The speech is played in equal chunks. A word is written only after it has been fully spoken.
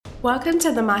Welcome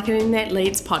to the Marketing That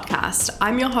Leads podcast.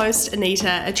 I'm your host,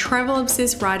 Anita, a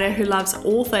travel-obsessed writer who loves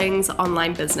all things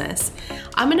online business.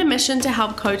 I'm on a mission to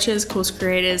help coaches, course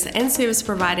creators, and service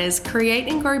providers create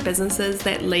and grow businesses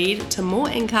that lead to more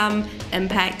income,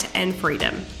 impact, and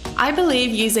freedom. I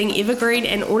believe using evergreen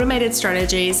and automated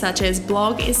strategies such as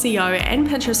blog, SEO, and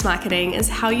Pinterest marketing is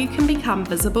how you can become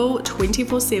visible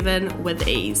 24/7 with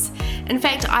ease. In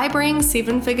fact, I bring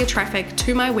seven-figure traffic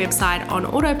to my website on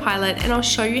autopilot, and I'll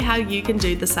show you how you can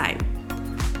do the same.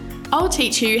 I'll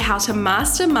teach you how to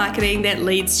master marketing that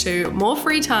leads to more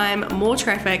free time, more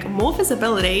traffic, more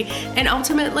visibility, and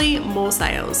ultimately more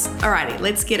sales. Alrighty,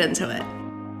 let's get into it.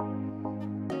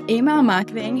 Email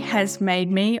marketing has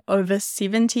made me over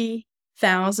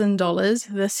 $70,000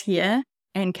 this year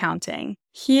and counting.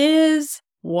 Here's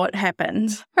what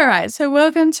happened. All right, so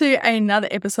welcome to another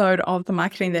episode of the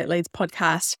Marketing That Leads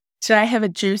podcast. Today I have a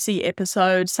juicy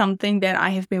episode, something that I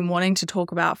have been wanting to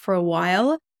talk about for a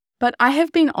while, but I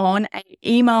have been on an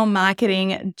email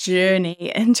marketing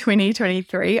journey in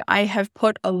 2023. I have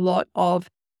put a lot of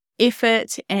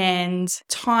effort and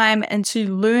time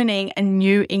into learning a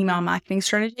new email marketing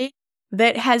strategy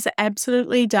that has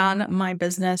absolutely done my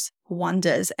business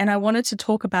wonders. And I wanted to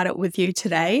talk about it with you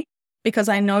today because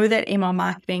I know that email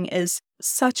marketing is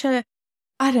it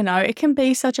can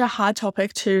be such a hard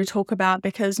topic to talk about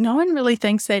because no one really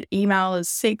thinks that email is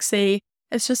sexy.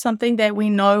 It's just something that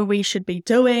we know we should be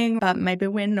doing, but maybe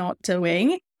we're not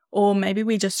doing, or maybe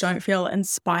we just don't feel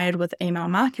inspired with email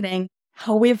marketing.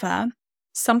 However,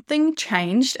 something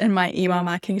changed in my email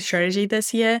marketing strategy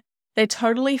this year. They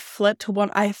totally flipped what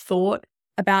I thought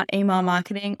about email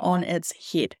marketing on its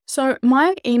head. So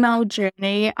my email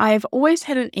journey, I've always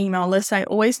had an email list. I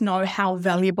always know how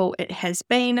valuable it has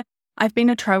been. I've been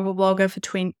a travel blogger for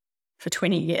 20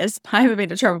 years. I haven't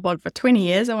been a travel blogger for 20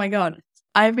 years. Oh my God.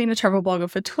 I've been a travel blogger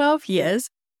for 12 years.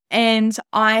 And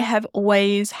I have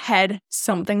always had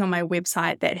something on my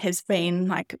website that has been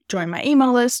like join my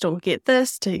email list or get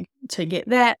this to get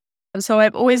that. So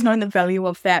I've always known the value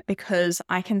of that because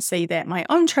I can see that my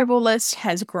own travel list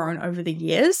has grown over the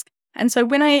years. And so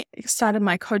when I started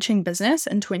my coaching business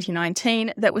in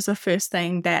 2019, that was the first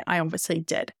thing that I obviously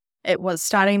did. It was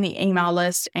starting the email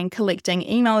list and collecting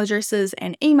email addresses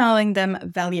and emailing them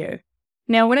value.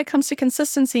 Now, when it comes to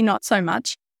consistency, not so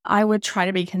much. I would try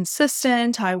to be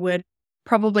consistent. I would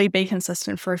probably be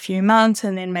consistent for a few months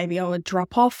and then maybe I would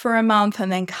drop off for a month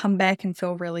and then come back and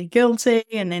feel really guilty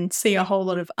and then see a whole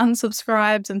lot of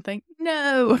unsubscribes and think,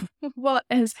 no, what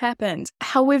has happened?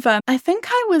 However, I think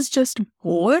I was just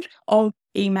bored of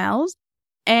emails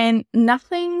and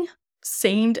nothing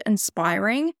seemed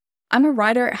inspiring. I'm a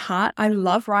writer at heart. I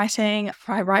love writing.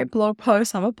 I write blog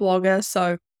posts. I'm a blogger.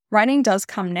 So writing does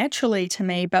come naturally to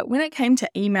me, but when it came to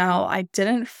email, I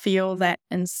didn't feel that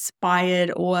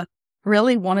inspired or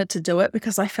really wanted to do it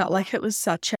because I felt like it was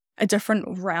such a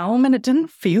different realm and it didn't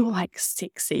feel like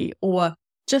sexy or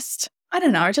just,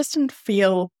 it just didn't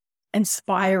feel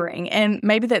inspiring. And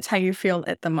maybe that's how you feel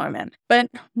at the moment. But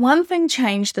one thing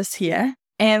changed this year,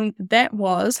 and that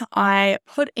was I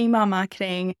put email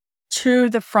marketing to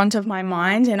the front of my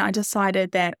mind and I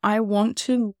decided that I want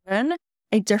to learn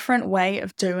a different way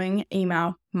of doing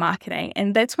email marketing.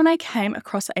 And that's when I came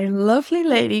across a lovely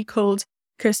lady called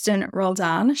Kirsten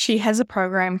Roldan. She has a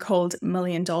program called $1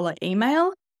 Million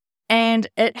Email, and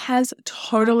it has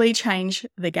totally changed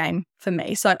the game for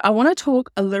me. So I want to talk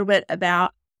a little bit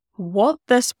about what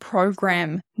this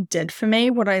program did for me,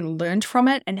 what I learned from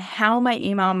it, and how my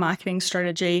email marketing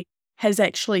strategy has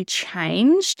actually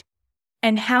changed,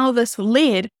 and how this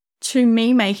led to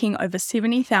me making over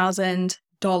 $70,000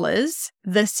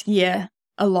 this year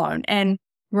alone. And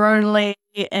we're only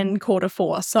in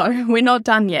Q4, so we're not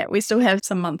done yet. We still have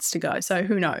some months to go, so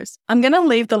who knows? I'm going to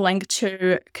leave the link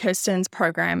to Kirsten's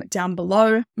program down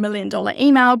below, $1 Million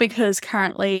Email, because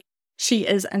currently she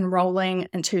is enrolling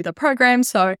into the program.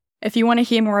 So if you want to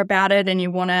hear more about it and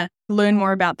you want to learn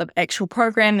more about the actual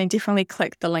program, then definitely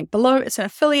click the link below. It's an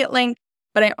affiliate link,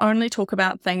 but I only talk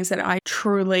about things that I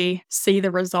truly see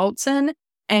the results in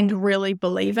and really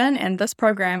believe in. And this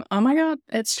program, oh my God,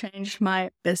 it's changed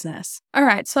my business. All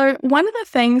right. So one of the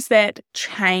things that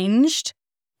changed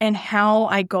and how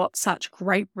I got such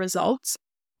great results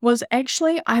was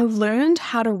actually I learned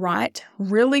how to write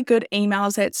really good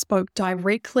emails that spoke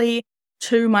directly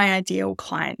to my ideal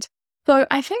client. So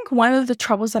I think one of the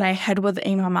troubles that I had with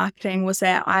email marketing was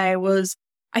that I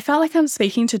felt like I'm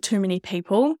speaking to too many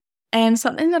people. And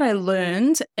something that I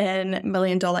learned in $1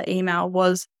 Million Email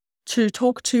was to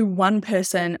talk to one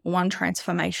person, one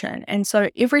transformation. And so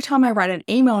every time I write an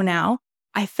email now,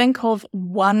 I think of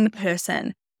one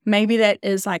person Maybe that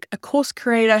is like a course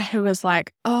creator who is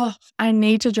like, oh, I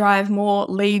need to drive more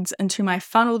leads into my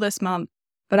funnel this month,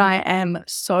 but I am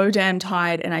so damn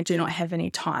tired and I do not have any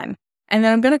time. And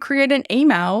then I'm going to create an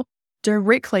email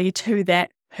directly to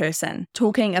that person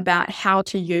talking about how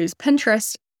to use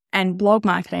Pinterest and blog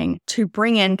marketing to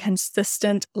bring in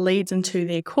consistent leads into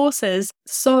their courses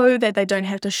so that they don't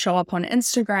have to show up on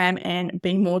Instagram and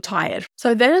be more tired.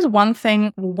 So that is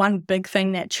one big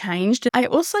thing that changed. I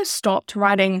also stopped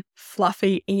writing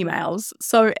fluffy emails.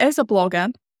 So as a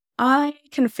blogger, I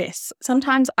confess,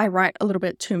 sometimes I write a little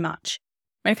bit too much.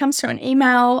 When it comes to an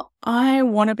email, I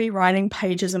want to be writing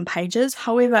pages and pages.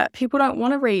 However, people don't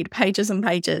want to read pages and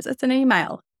pages. It's an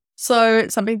email. So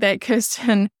something that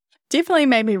Kirsten definitely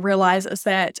made me realize is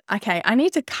that, okay, I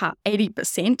need to cut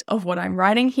 80% of what I'm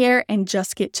writing here and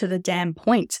just get to the damn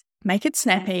point. Make it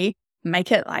snappy,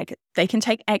 make it like they can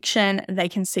take action, they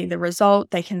can see the result,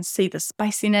 they can see the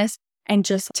spiciness and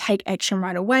just take action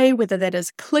right away, whether that is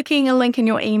clicking a link in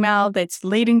your email that's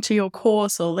leading to your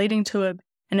course or leading to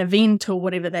an event or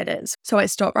whatever that is. So I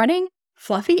stopped writing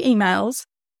fluffy emails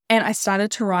and I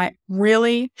started to write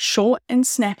really short and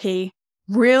snappy,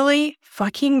 really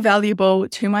fucking valuable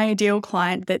to my ideal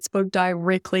client that spoke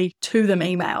directly to them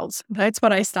emails. That's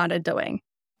what I started doing.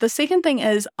 The second thing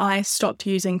is I stopped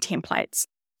using templates.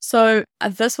 So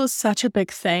this was such a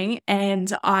big thing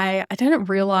and I didn't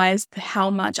realize how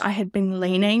much I had been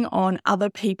leaning on other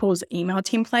people's email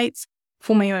templates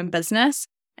for my own business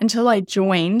until I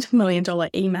joined $1 Million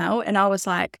Email and I was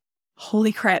like,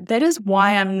 holy crap, that is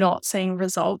why I'm not seeing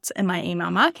results in my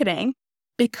email marketing.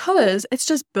 Because it's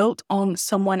just built on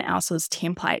someone else's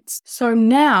templates. So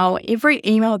now every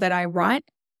email that I write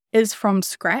is from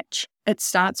scratch. It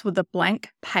starts with a blank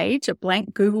page, a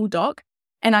blank Google Doc,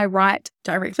 and I write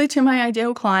directly to my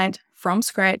ideal client from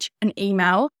scratch an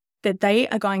email that they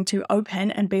are going to open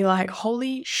and be like,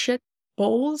 holy shit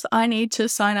balls, I need to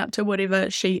sign up to whatever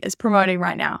she is promoting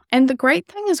right now. And the great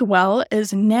thing as well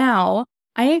is now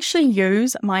I actually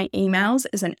use my emails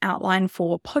as an outline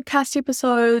for podcast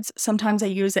episodes. Sometimes I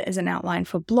use it as an outline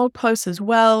for blog posts as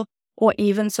well, or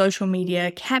even social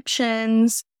media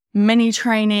captions, mini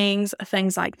trainings,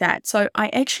 things like that. So I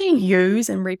actually use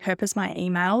and repurpose my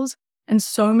emails in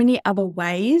so many other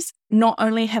ways. Not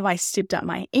only have I stepped up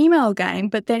my email game,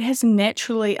 but that has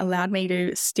naturally allowed me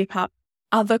to step up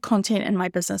other content in my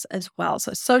business as well.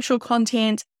 So social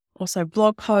content, also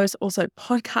blog posts, also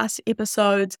podcast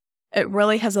episodes. It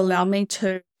really has allowed me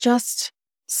to just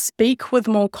speak with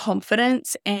more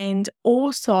confidence and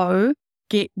also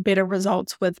get better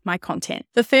results with my content.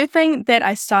 The third thing that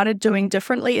I started doing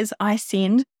differently is I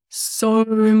send so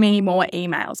many more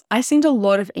emails. I send a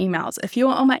lot of emails. If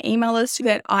you're on my email list,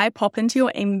 that I pop into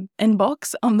your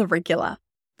inbox on the regular.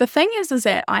 The thing is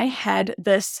that I had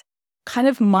this kind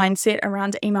of mindset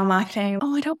around email marketing.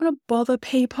 Oh, I don't want to bother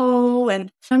people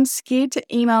and I'm scared to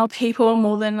email people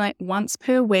more than like once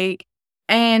per week.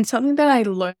 And something that I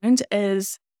learned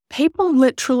is people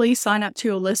literally sign up to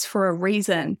your list for a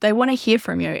reason. They want to hear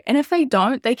from you. And if they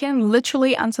don't, they can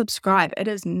literally unsubscribe. It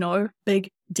is no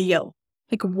big deal.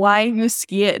 Like, why are you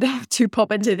scared to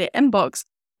pop into their inbox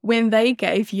when they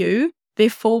gave you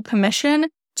their full permission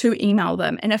to email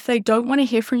them? And if they don't want to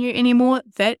hear from you anymore,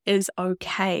 that is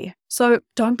okay. So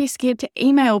don't be scared to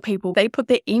email people. They put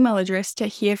their email address to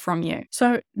hear from you.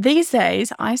 So these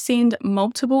days, I send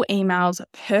multiple emails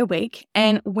per week.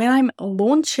 And when I'm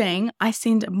launching, I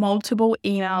send multiple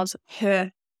emails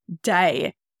per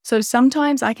day. So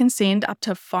sometimes I can send up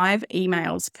to 5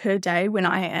 emails per day when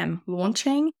I am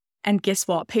launching. And guess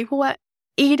what? People are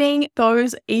eating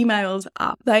those emails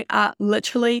up. They are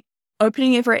literally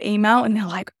opening every email and they're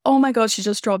like, oh my God, she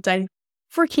just dropped a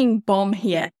freaking bomb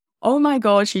here. Oh my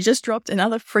God, she just dropped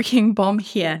another freaking bomb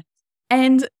here.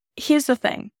 And here's the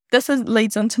thing. This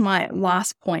leads on to my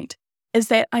last point, is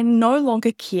that I no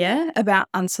longer care about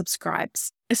unsubscribes.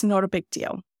 It's not a big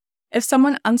deal. If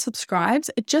someone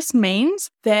unsubscribes, it just means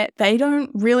that they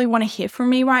don't really want to hear from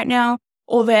me right now,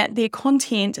 or that their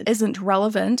content isn't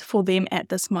relevant for them at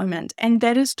this moment. And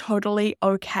that is totally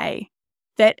okay.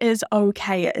 That is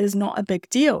okay. It is not a big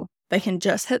deal. They can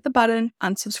just hit the button,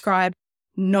 unsubscribe,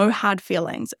 no hard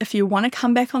feelings. If you want to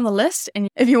come back on the list and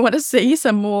if you want to see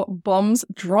some more bombs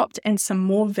dropped and some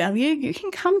more value, you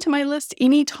can come to my list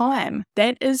anytime.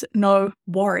 That is no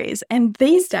worries. And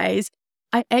these days,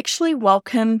 I actually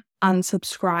welcome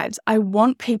unsubscribes. I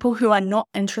want people who are not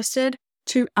interested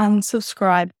to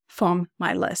unsubscribe from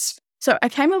my list. So I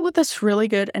came up with this really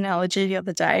good analogy the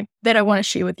other day that I want to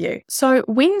share with you. So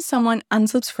when someone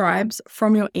unsubscribes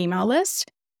from your email list,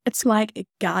 it's like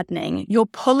gardening. You're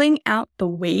pulling out the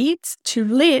weeds to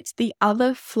let the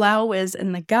other flowers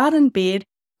in the garden bed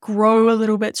grow a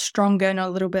little bit stronger and a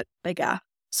little bit bigger.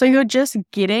 So you're just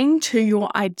getting to your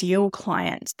ideal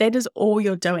client. That is all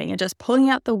you're doing. You're just pulling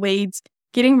out the weeds,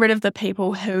 getting rid of the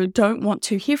people who don't want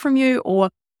to hear from you or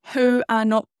who are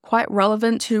not quite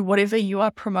relevant to whatever you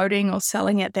are promoting or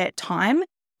selling at that time.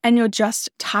 And you're just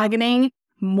targeting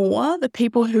more the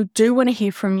people who do want to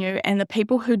hear from you and the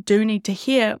people who do need to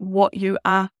hear what you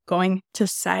are going to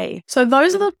say. So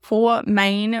those are the 4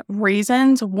 main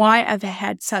reasons why I've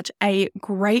had such a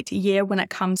great year when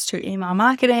it comes to email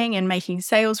marketing and making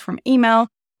sales from email.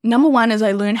 Number 1 is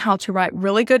I learned how to write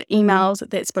really good emails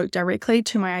that spoke directly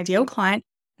to my ideal client.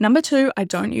 Number 2, I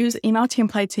don't use email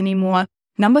templates anymore.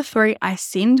 Number 3, I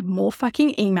send more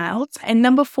fucking emails. And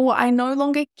number 4, I no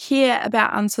longer care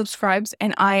about unsubscribes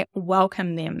and I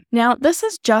welcome them. Now, this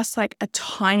is just like a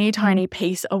tiny, tiny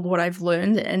piece of what I've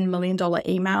learned in $1 Million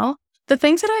Email. The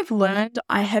things that I've learned,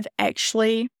 I have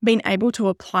actually been able to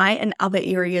apply in other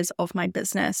areas of my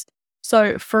business.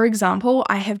 So, for example,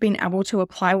 I have been able to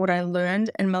apply what I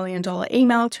learned in $1 Million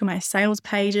Email to my sales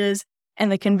pages,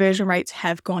 and the conversion rates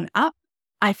have gone up.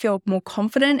 I feel more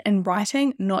confident in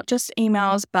writing, not just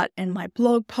emails, but in my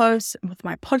blog posts, with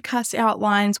my podcast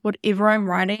outlines, whatever I'm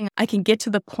writing. I can get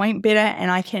to the point better and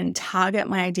I can target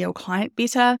my ideal client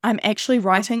better. I'm actually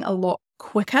writing a lot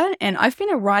quicker, and I've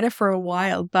been a writer for a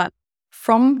while, but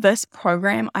from this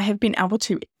program, I have been able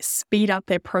to speed up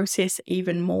that process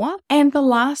even more. And the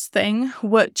last thing,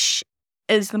 which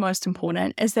is the most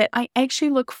important, is that I actually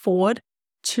look forward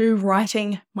to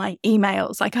writing my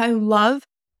emails. Like, I love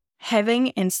having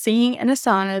and seeing in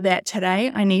Asana that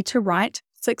today I need to write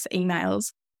 6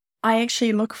 emails. I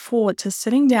actually look forward to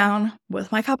sitting down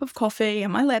with my cup of coffee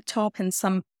and my laptop and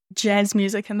some jazz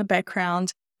music in the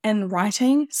background and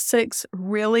writing 6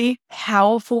 really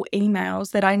powerful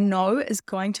emails that I know is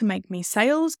going to make me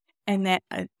sales and that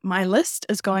my list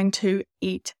is going to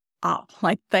eat up.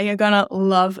 Like, they are going to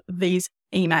love these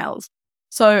emails.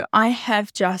 So I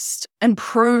have just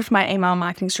improved my email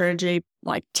marketing strategy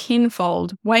like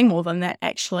tenfold, way more than that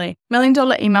actually. $1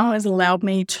 Million Email has allowed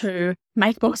me to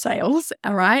make more sales,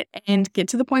 all right, and get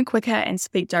to the point quicker and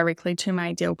speak directly to my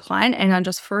ideal client. And I'm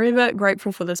just forever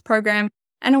grateful for this program.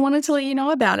 And I wanted to let you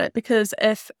know about it because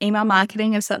if email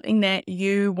marketing is something that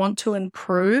you want to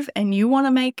improve and you want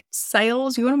to make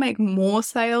sales, you want to make more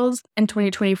sales in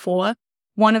 2024,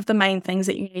 one of the main things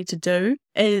that you need to do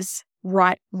is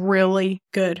write really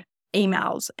good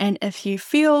emails. And if you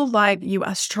feel like you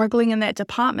are struggling in that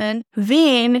department,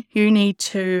 then you need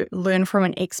to learn from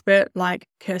an expert like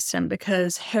Kirsten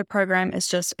because her program is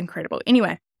just incredible.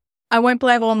 Anyway, I won't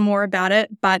blab on more about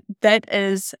it, but that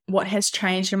is what has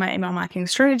changed in my email marketing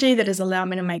strategy that has allowed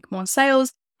me to make more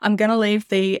sales. I'm going to leave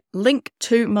the link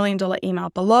to $1 Million Email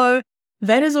below.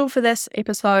 That is all for this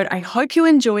episode. I hope you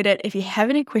enjoyed it. If you have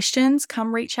any questions,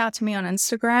 come reach out to me on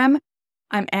Instagram.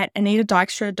 I'm at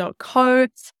anitadykstra.co,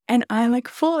 and I look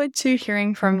forward to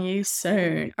hearing from you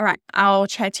soon. All right, I'll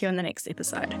chat to you in the next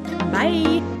episode.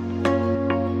 Bye.